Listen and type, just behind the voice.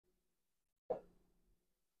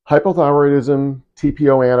Hypothyroidism,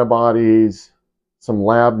 TPO antibodies, some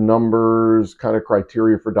lab numbers, kind of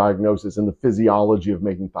criteria for diagnosis, and the physiology of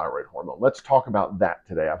making thyroid hormone. Let's talk about that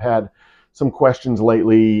today. I've had some questions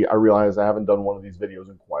lately. I realize I haven't done one of these videos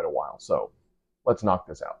in quite a while, so let's knock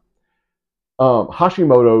this out.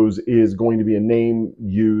 Hashimoto's is going to be a name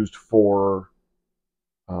used for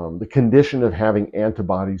the condition of having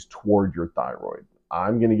antibodies toward your thyroid.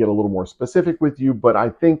 I'm going to get a little more specific with you, but I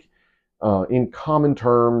think in common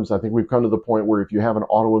terms, I think we've come to the point where if you have an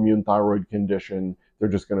autoimmune thyroid condition, they're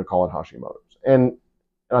just going to call it Hashimoto's. And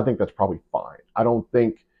I think that's probably fine. I don't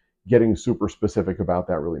think getting super specific about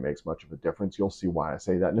that really makes much of a difference. You'll see why I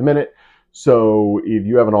say that in a minute. So if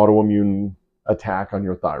you have an autoimmune attack on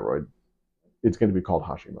your thyroid, it's going to be called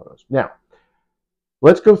Hashimoto's. Now,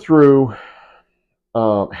 let's go through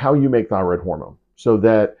how you make thyroid hormone so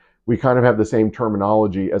that we kind of have the same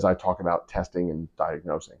terminology as I talk about testing and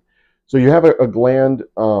diagnosing. So you have a gland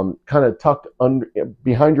kind of tucked under,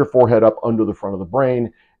 behind your forehead up under the front of the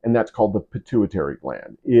brain, and that's called the pituitary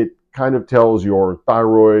gland. It kind of tells your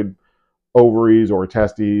thyroid, ovaries or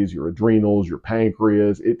testes, your adrenals, your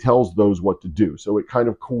pancreas, it tells those what to do. So it kind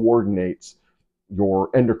of coordinates your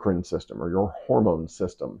endocrine system or your hormone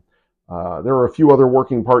system. There are a few other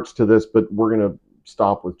working parts to this, but we're going to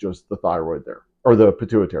stop with just the thyroid there, or the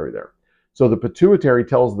pituitary there. So the pituitary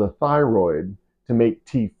tells the thyroid to make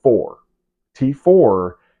T4.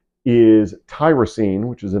 T4 is tyrosine,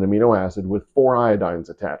 which is an amino acid with 4 iodines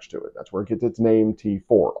attached to it. That's where it gets its name,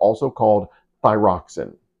 T4, also called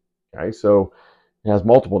thyroxine. Okay, so it has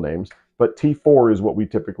multiple names, but T4 is what we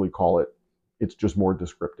typically call it. It's just more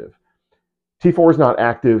descriptive. T4 is not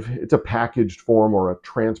active. It's a packaged form or a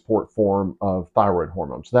transport form of thyroid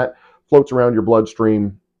hormone. So that floats around your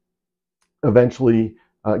bloodstream, eventually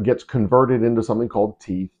gets converted into something called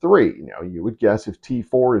T3. Now, you would guess if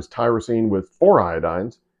T4 is tyrosine with 4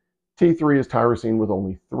 iodines, T3 is tyrosine with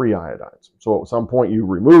only 3 iodines. So at some point you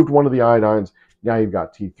removed one of the iodines, now you've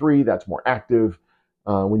got T3, that's more active.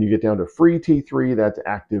 When you get down to free T3, that's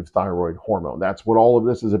active thyroid hormone. That's what all of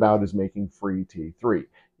this is about, is making free T3.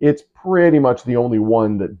 It's pretty much the only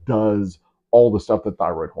one that does all the stuff that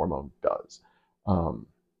thyroid hormone does.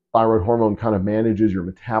 Thyroid hormone kind of manages your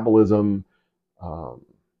metabolism,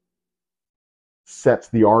 sets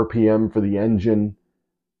the RPM for the engine,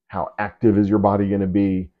 how active is your body going to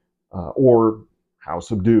be, or how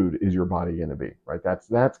subdued is your body going to be, right?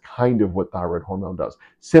 That's kind of what thyroid hormone does.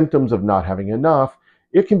 Symptoms of not having enough,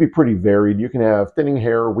 it can be pretty varied. You can have thinning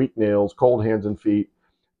hair, weak nails, cold hands and feet,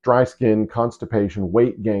 dry skin, constipation,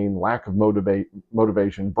 weight gain, lack of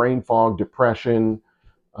motivation, brain fog, depression,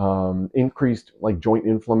 increased like joint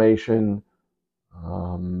inflammation.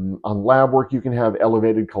 On lab work, you can have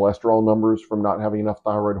elevated cholesterol numbers from not having enough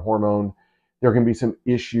thyroid hormone. There can be some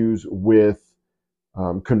issues with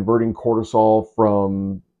converting cortisol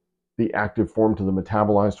from the active form to the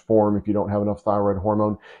metabolized form if you don't have enough thyroid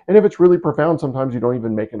hormone. And if it's really profound, sometimes you don't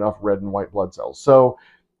even make enough red and white blood cells. So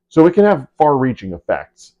it can have far-reaching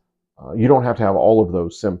effects. You don't have to have all of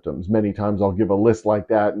those symptoms. Many times I'll give a list like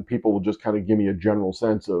that and people will just kind of give me a general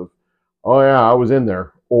sense of, oh yeah, I was in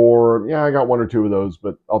there. Or yeah, I got 1 or 2 of those,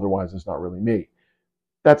 but otherwise it's not really me.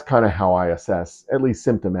 That's kind of how I assess, at least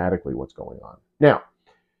symptomatically, what's going on. Now,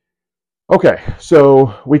 okay,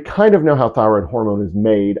 so we kind of know how thyroid hormone is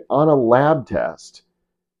made. On a lab test,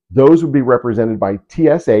 those would be represented by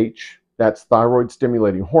TSH, that's thyroid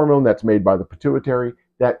stimulating hormone that's made by the pituitary,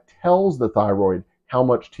 that tells the thyroid how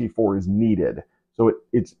much T4 is needed. So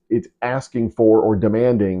it's asking for or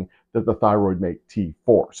demanding that the thyroid make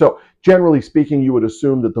T4. So generally speaking, you would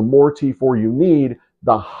assume that the more T4 you need,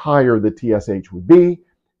 the higher the TSH would be.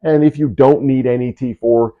 And if you don't need any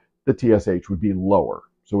T4, the TSH would be lower.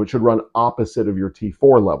 So it should run opposite of your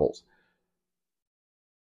T4 levels.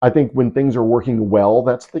 I think when things are working well,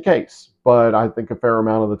 that's the case. But I think a fair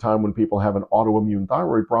amount of the time when people have an autoimmune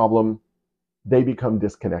thyroid problem, they become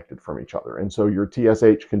disconnected from each other. And so your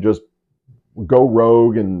TSH can just go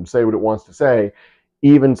rogue and say what it wants to say,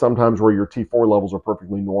 even sometimes where your T4 levels are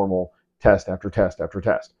perfectly normal, test after test after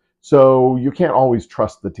test. So you can't always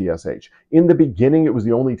trust the TSH. In the beginning, it was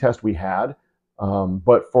the only test we had,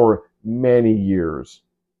 but for many years,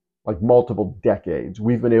 like multiple decades,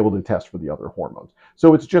 we've been able to test for the other hormones.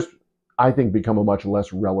 So it's just, I think, become a much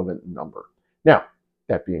less relevant number. Now,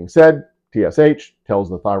 that being said, TSH tells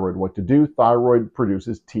the thyroid what to do. Thyroid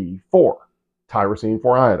produces T4, tyrosine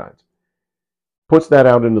 4 iodines. Puts that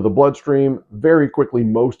out into the bloodstream. Very quickly,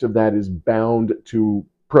 most of that is bound to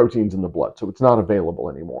proteins in the blood, so it's not available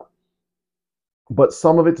anymore. But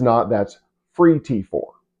some of it's not. That's free T4.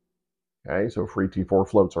 Okay, so free T4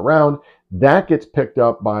 floats around. That gets picked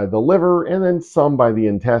up by the liver and then some by the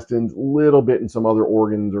intestines, a little bit in some other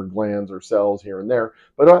organs or glands or cells here and there.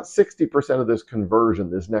 But about 60% of this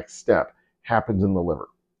conversion, this next step, happens in the liver.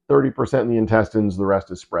 30% in the intestines, the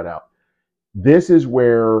rest is spread out. This is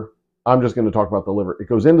where I'm just going to talk about the liver. It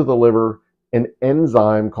goes into the liver, an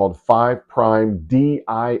enzyme called 5'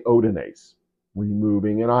 deiodinase,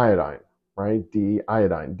 removing an iodine, right?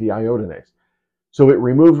 Deiodinase. So it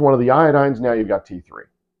removes one of the iodines, now you've got T3.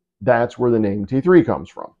 That's where the name T3 comes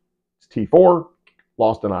from. It's T4,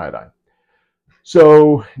 lost an iodine.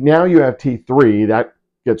 So now you have T3, that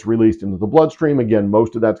gets released into the bloodstream. Again,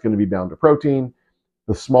 most of that's going to be bound to protein.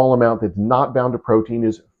 The small amount that's not bound to protein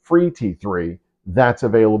is free T3. That's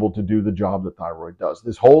available to do the job that thyroid does.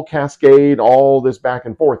 This whole cascade, all this back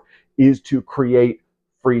and forth, is to create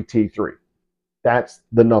free T3. That's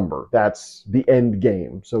the number. That's the end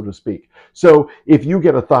game, so to speak. So if you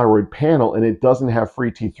get a thyroid panel and it doesn't have free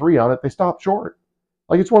T3 on it, they stop short.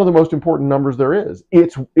 Like, it's one of the most important numbers there is.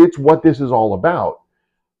 It's what this is all about.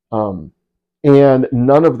 And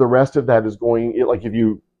none of the rest of that is going, like if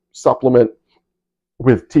you supplement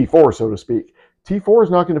with T4, so to speak, T4 is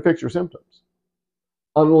not going to fix your symptoms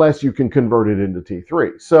unless you can convert it into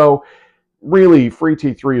T3. So really, free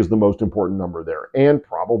T3 is the most important number there, and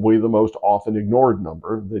probably the most often ignored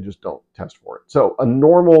number. They just don't test for it. So a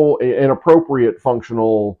normal, an appropriate,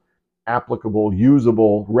 functional, applicable,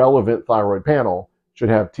 usable, relevant thyroid panel should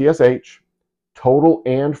have TSH, total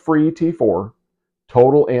and free T4,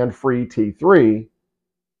 total and free T3,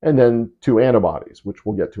 and then 2 antibodies, which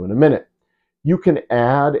we'll get to in a minute. You can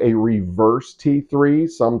add a reverse T3.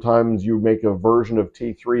 Sometimes you make a version of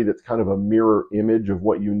T3 that's kind of a mirror image of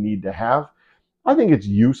what you need to have. I think it's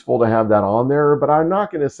useful to have that on there, but I'm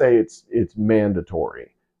not going to say it's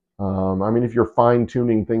mandatory. I mean, if you're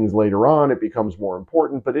fine-tuning things later on, it becomes more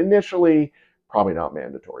important, but initially, probably not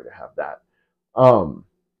mandatory to have that.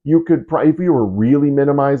 You could, if you were really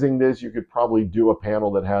minimizing this, you could probably do a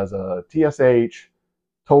panel that has a TSH,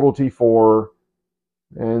 total T4,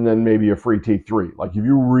 and then maybe a free T3. Like, if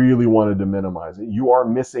you really wanted to minimize it, you are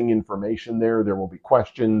missing information there. There will be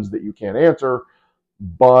questions that you can't answer.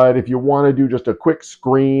 But if you want to do just a quick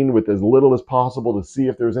screen with as little as possible to see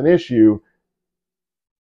if there's an issue,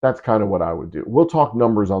 that's kind of what I would do. We'll talk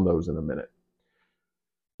numbers on those in a minute.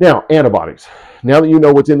 Now, antibodies. Now that you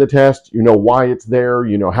know what's in the test, you know why it's there,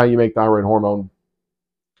 you know how you make thyroid hormone,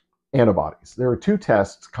 antibodies. There are 2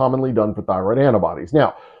 tests commonly done for thyroid antibodies.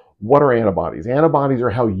 Now, what are antibodies? Antibodies are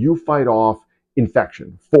how you fight off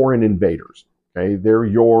infection, foreign invaders. Okay, they're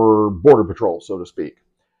your border patrol, so to speak.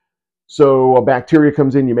 So a bacteria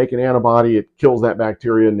comes in, you make an antibody, it kills that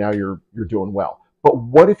bacteria, and now you're doing well. But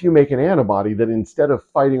what if you make an antibody that instead of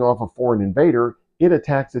fighting off a foreign invader, it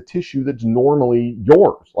attacks a tissue that's normally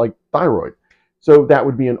yours, like thyroid? So that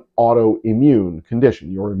would be an autoimmune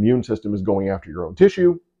condition. Your immune system is going after your own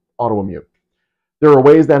tissue, autoimmune. There are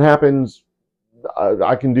ways that happens.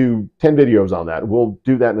 I can do 10 videos on that. We'll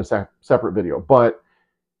do that in a separate video. But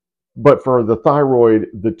for the thyroid,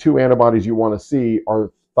 the 2 antibodies you want to see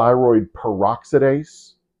are thyroid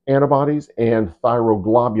peroxidase antibodies and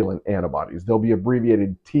thyroglobulin antibodies. They'll be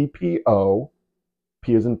abbreviated TPO,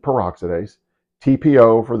 P as in peroxidase,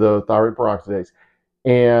 TPO for the thyroid peroxidase,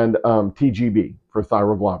 and TGB for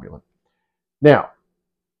thyroglobulin. Now,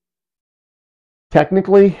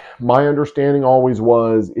 technically, my understanding always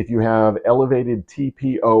was if you have elevated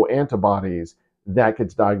TPO antibodies, that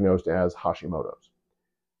gets diagnosed as Hashimoto's.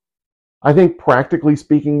 I think practically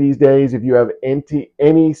speaking these days, if you have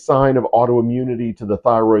any sign of autoimmunity to the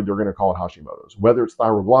thyroid, they're going to call it Hashimoto's. Whether it's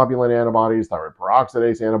thyroglobulin antibodies, thyroid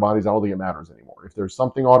peroxidase antibodies, I don't think it matters anymore. If there's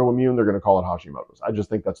something autoimmune, they're going to call it Hashimoto's. I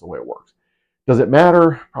just think that's the way it works. Does it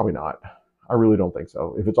matter? Probably not. I really don't think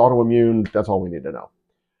so. If it's autoimmune, that's all we need to know.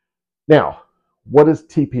 Now, what does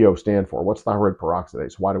TPO stand for? What's thyroid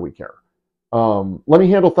peroxidase? Why do we care? Let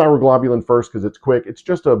me handle thyroglobulin first because it's quick. It's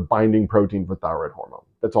just a binding protein for thyroid hormone.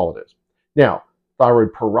 That's all it is. Now,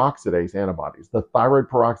 thyroid peroxidase antibodies. The thyroid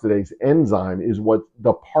peroxidase enzyme is what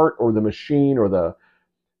the part or the machine or the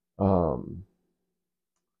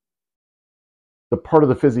part of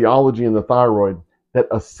the physiology in the thyroid that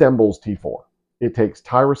assembles T4. It takes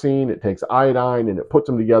tyrosine, it takes iodine, and it puts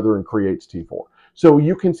them together and creates T4. So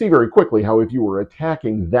you can see very quickly how if you were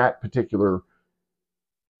attacking that particular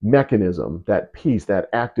mechanism, that piece, that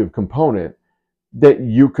active component, that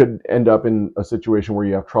you could end up in a situation where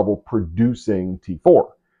you have trouble producing T4.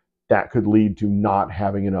 That could lead to not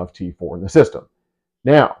having enough T4 in the system.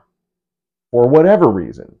 Now, for whatever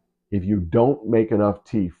reason, if you don't make enough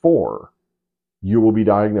T4, you will be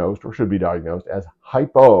diagnosed or should be diagnosed as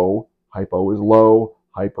hypo. Hypo is low,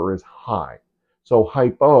 Hyper is high. So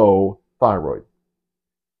hypothyroid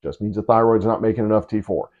just means the thyroid's not making enough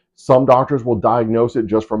T4. Some doctors will diagnose it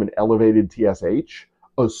just from an elevated TSH,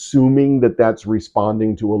 assuming that that's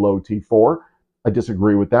responding to a low T4. I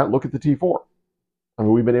disagree with that. Look at the T4. I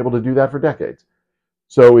mean, we've been able to do that for decades.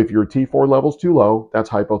 So if your T4 level's too low, that's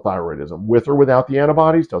hypothyroidism. With or without the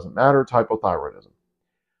antibodies, doesn't matter, it's hypothyroidism.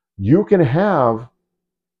 You can have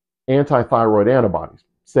anti-thyroid antibodies.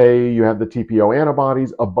 Say you have the TPO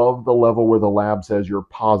antibodies above the level where the lab says you're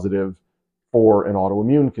positive for an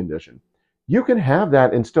autoimmune condition. You can have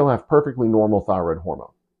that and still have perfectly normal thyroid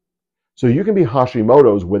hormone. So you can be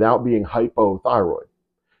Hashimoto's without being hypothyroid.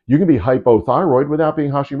 You can be hypothyroid without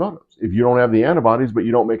being Hashimoto's. If you don't have the antibodies, but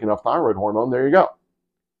you don't make enough thyroid hormone, there you go.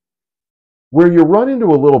 Where you run into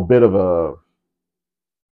a little bit of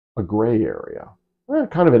a gray area,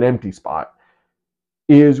 kind of an empty spot,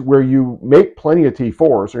 is where you make plenty of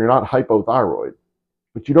T4, so you're not hypothyroid,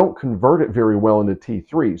 but you don't convert it very well into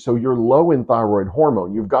T3. So you're low in thyroid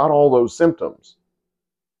hormone. You've got all those symptoms,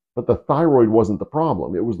 but the thyroid wasn't the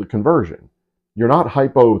problem. It was the conversion. You're not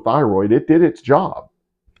hypothyroid. It did its job,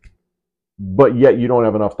 but yet you don't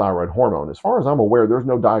have enough thyroid hormone. As far as I'm aware, there's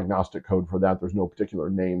no diagnostic code for that. There's no particular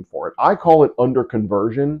name for it. I call it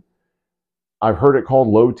underconversion. I've heard it called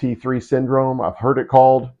low T3 syndrome. I've heard it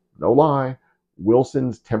called, no lie,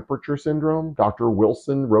 Wilson's temperature syndrome. Dr.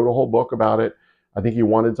 Wilson wrote a whole book about it. I think he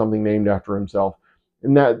wanted something named after himself.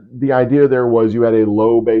 And that the idea there was you had a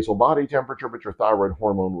low basal body temperature, but your thyroid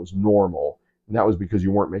hormone was normal. And that was because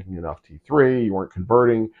you weren't making enough T3, you weren't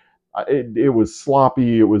converting. It was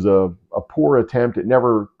sloppy. It was a poor attempt. It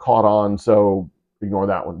never caught on, so ignore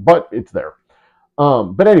that one. But it's there.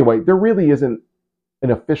 But anyway, there really isn't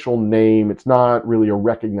an official name. It's not really a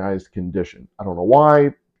recognized condition. I don't know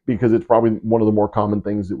why, because it's probably one of the more common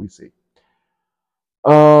things that we see.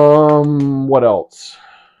 What else?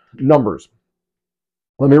 Numbers.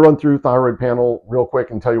 Let me run through thyroid panel real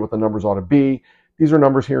quick and tell you what the numbers ought to be. These are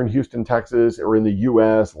numbers here in Houston, Texas, or in the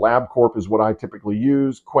US. LabCorp is what I typically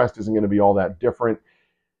use. Quest isn't going to be all that different.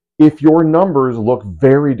 If your numbers look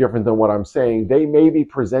very different than what I'm saying, they may be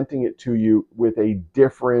presenting it to you with a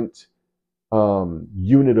different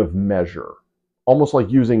unit of measure, almost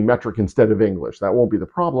like using metric instead of English. That won't be the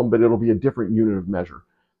problem, but it'll be a different unit of measure.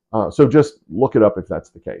 So just look it up if that's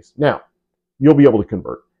the case. Now, you'll be able to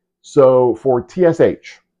convert. So for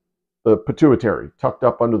TSH, the pituitary tucked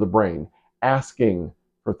up under the brain, asking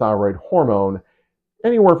for thyroid hormone,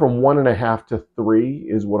 anywhere from 1.5 to 3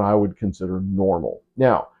 is what I would consider normal.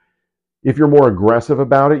 Now, if you're more aggressive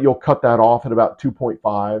about it, you'll cut that off at about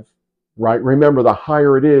 2.5, right? Remember, the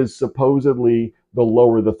higher it is, supposedly the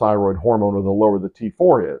lower the thyroid hormone or the lower the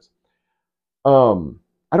T4 is.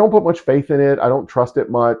 I don't put much faith in it. I don't trust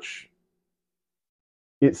it much.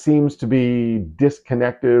 It seems to be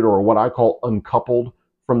disconnected, or what I call uncoupled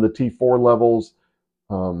from the T4 levels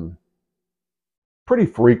pretty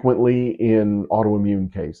frequently in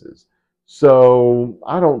autoimmune cases. So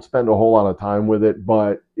I don't spend a whole lot of time with it,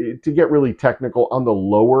 but to get really technical, on the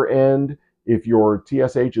lower end, if your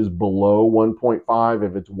TSH is below 1.5,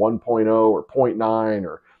 if it's 1.0 or 0.9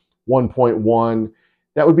 or 1.1,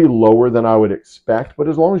 that would be lower than I would expect. But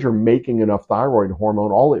as long as you're making enough thyroid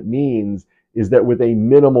hormone, all it means is that with a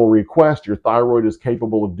minimal request, your thyroid is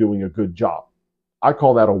capable of doing a good job. I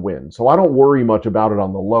call that a win. So I don't worry much about it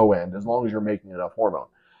on the low end as long as you're making enough hormone.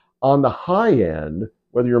 On the high end,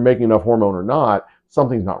 whether you're making enough hormone or not,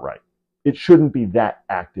 something's not right. It shouldn't be that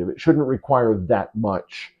active. It shouldn't require that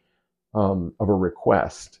much of a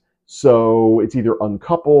request. So it's either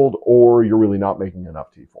uncoupled or you're really not making enough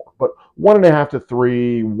T4. But 1.5 to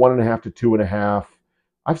 3, 1.5 to 2.5.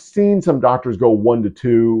 I've seen some doctors go 1 to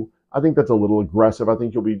 2. I think that's a little aggressive. I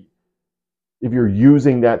think you'll be, if you're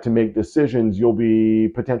using that to make decisions, you'll be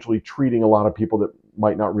potentially treating a lot of people that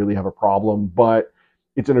might not really have a problem, but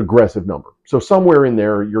it's an aggressive number. So somewhere in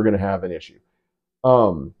there, you're going to have an issue.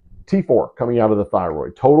 T4 coming out of the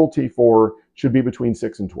thyroid. Total T4 should be between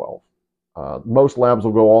 6 and 12. Most labs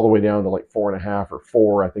will go all the way down to like 4.5 or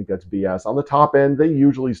 4. I think that's BS. On the top end, they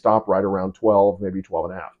usually stop right around 12, maybe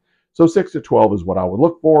 12.5. So 6 to 12 is what I would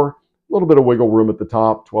look for. A little bit of wiggle room at the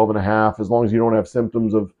top, 12.5, as long as you don't have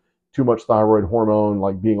symptoms of too much thyroid hormone,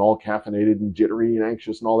 like being all caffeinated and jittery and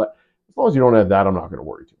anxious and all that. As long as you don't have that, I'm not going to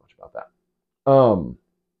worry too much about that.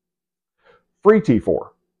 Free T4,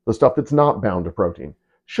 the stuff that's not bound to protein,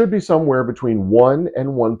 should be somewhere between 1 and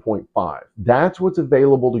 1.5. That's what's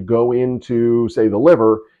available to go into, say, the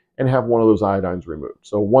liver and have one of those iodines removed.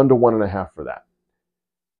 So 1 to 1.5 for that.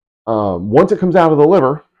 Once it comes out of the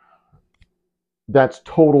liver, that's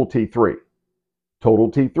total T3.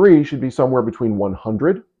 Total T3 should be somewhere between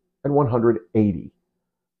 100 and 180.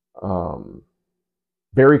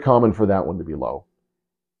 Very common for that one to be low.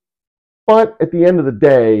 But at the end of the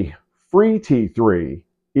day, free T3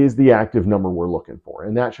 is the active number we're looking for,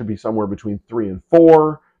 and that should be somewhere between 3 and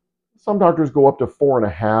 4. Some doctors go up to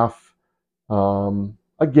 4.5.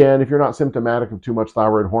 Again, if you're not symptomatic of too much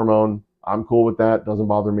thyroid hormone, I'm cool with that. Doesn't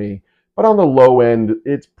bother me. But on the low end,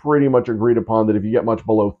 it's pretty much agreed upon that if you get much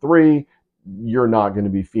below 3, you're not going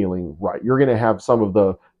to be feeling right. You're going to have some of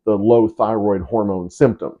the low thyroid hormone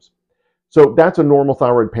symptoms. So that's a normal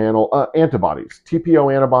thyroid panel. Antibodies,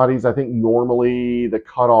 TPO antibodies, I think normally the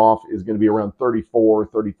cutoff is going to be around 34,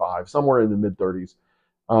 35, somewhere in the mid-30s.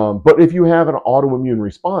 But if you have an autoimmune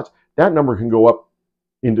response, that number can go up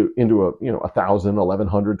into a 1,000,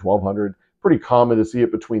 1,100, 1,200. Pretty common to see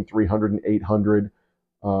it between 300 and 800.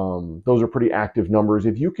 Those are pretty active numbers.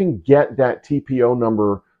 If you can get that TPO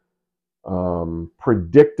number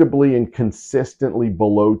predictably and consistently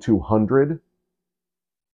below 200,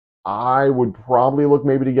 I would probably look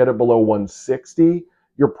maybe to get it below 160.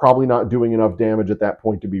 You're probably not doing enough damage at that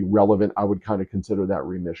point to be relevant. I would kind of consider that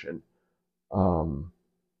remission. We'll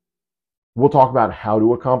talk about how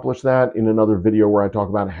to accomplish that in another video where I talk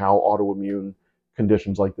about how autoimmune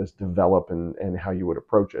conditions like this develop and how you would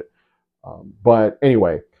approach it. But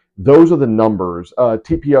anyway, those are the numbers.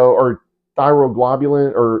 TPO or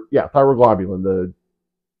thyroglobulin, the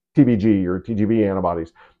TBG or TGB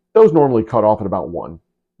antibodies, those normally cut off at about 1,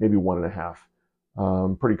 maybe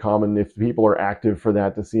 1.5. Pretty common if people are active for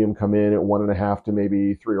that to see them come in at 1.5 to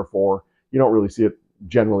maybe 3 or 4. You don't really see it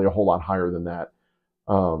generally a whole lot higher than that.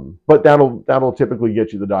 But that'll typically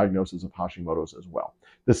get you the diagnosis of Hashimoto's as well.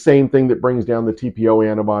 The same thing that brings down the TPO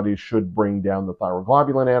antibodies should bring down the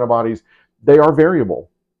thyroglobulin antibodies. They are variable.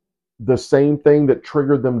 The same thing that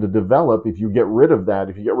triggered them to develop, if you get rid of that,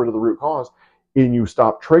 if you get rid of the root cause, and you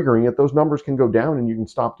stop triggering it, those numbers can go down and you can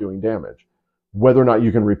stop doing damage. Whether or not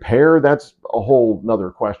you can repair, that's a whole nother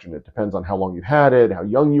question. It depends on how long you've had it, how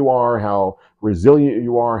young you are, how resilient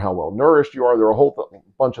you are, how well nourished you are. There are a whole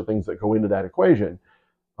bunch of things that go into that equation.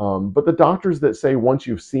 But the doctors that say once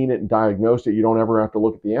you've seen it and diagnosed it, you don't ever have to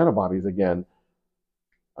look at the antibodies again.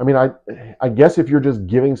 I mean, I guess if you're just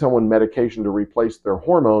giving someone medication to replace their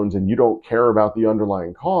hormones and you don't care about the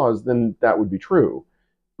underlying cause, then that would be true.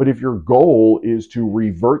 But if your goal is to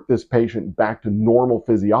revert this patient back to normal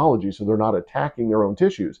physiology so they're not attacking their own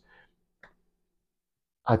tissues,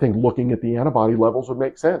 I think looking at the antibody levels would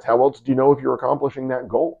make sense. How else do you know if you're accomplishing that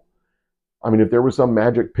goal? I mean, if there was some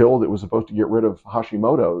magic pill that was supposed to get rid of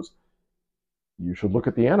Hashimoto's, you should look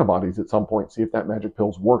at the antibodies at some point, see if that magic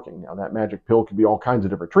pill's working. Now, that magic pill could be all kinds of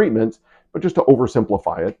different treatments, but just to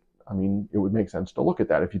oversimplify it, I mean, it would make sense to look at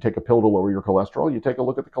that. If you take a pill to lower your cholesterol, you take a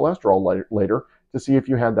look at the cholesterol later to see if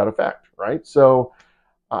you had that effect, right? So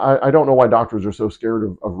I don't know why doctors are so scared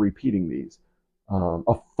of repeating these.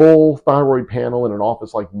 A full thyroid panel in an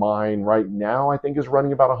office like mine right now, I think is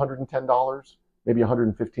running about $110, maybe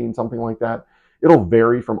 $115, something like that. It'll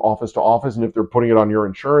vary from office to office, and if they're putting it on your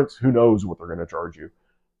insurance, who knows what they're going to charge you.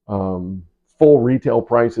 Full retail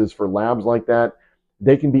prices for labs like that,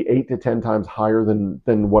 they can be 8 to 10 times higher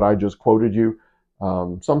than what I just quoted you.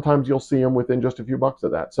 Sometimes you'll see them within just a few bucks of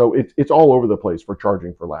that. So it's all over the place for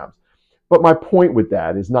charging for labs. But my point with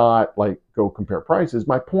that is not like go compare prices.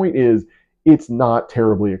 My point is it's not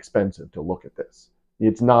terribly expensive to look at this.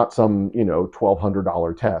 It's not some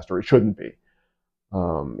 $1,200 test, or it shouldn't be.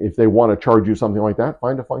 If they want to charge you something like that,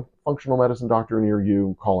 find a functional medicine doctor near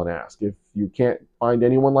you, call and ask. If you can't find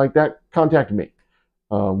anyone like that, contact me.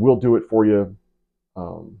 We'll do it for you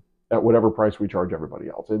at whatever price we charge everybody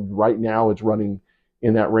else. And right now it's running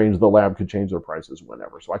in that range. The lab could change their prices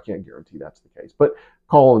whenever, so I can't guarantee that's the case. But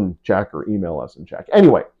call and check or email us and check.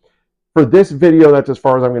 Anyway, for this video, that's as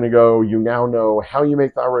far as I'm going to go. You now know how you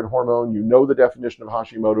make thyroid hormone. You know the definition of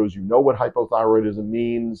Hashimoto's. You know what hypothyroidism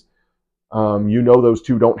means. You know those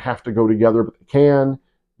two don't have to go together, but they can.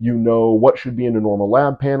 You know what should be in a normal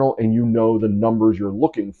lab panel, and you know the numbers you're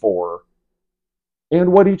looking for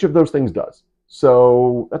and what each of those things does.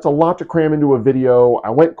 So that's a lot to cram into a video. I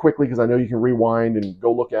went quickly because I know you can rewind and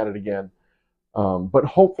go look at it again. But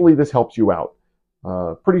hopefully this helps you out.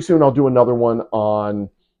 Pretty soon I'll do another one on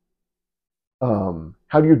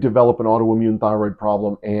how do you develop an autoimmune thyroid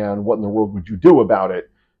problem and what in the world would you do about it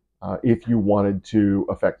if you wanted to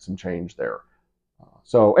affect some change there.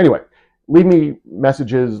 So anyway, leave me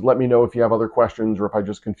messages. Let me know if you have other questions or if I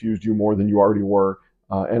just confused you more than you already were.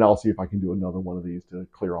 And I'll see if I can do another one of these to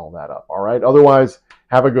clear all that up. All right. Otherwise,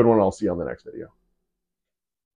 have a good one. I'll see you on the next video.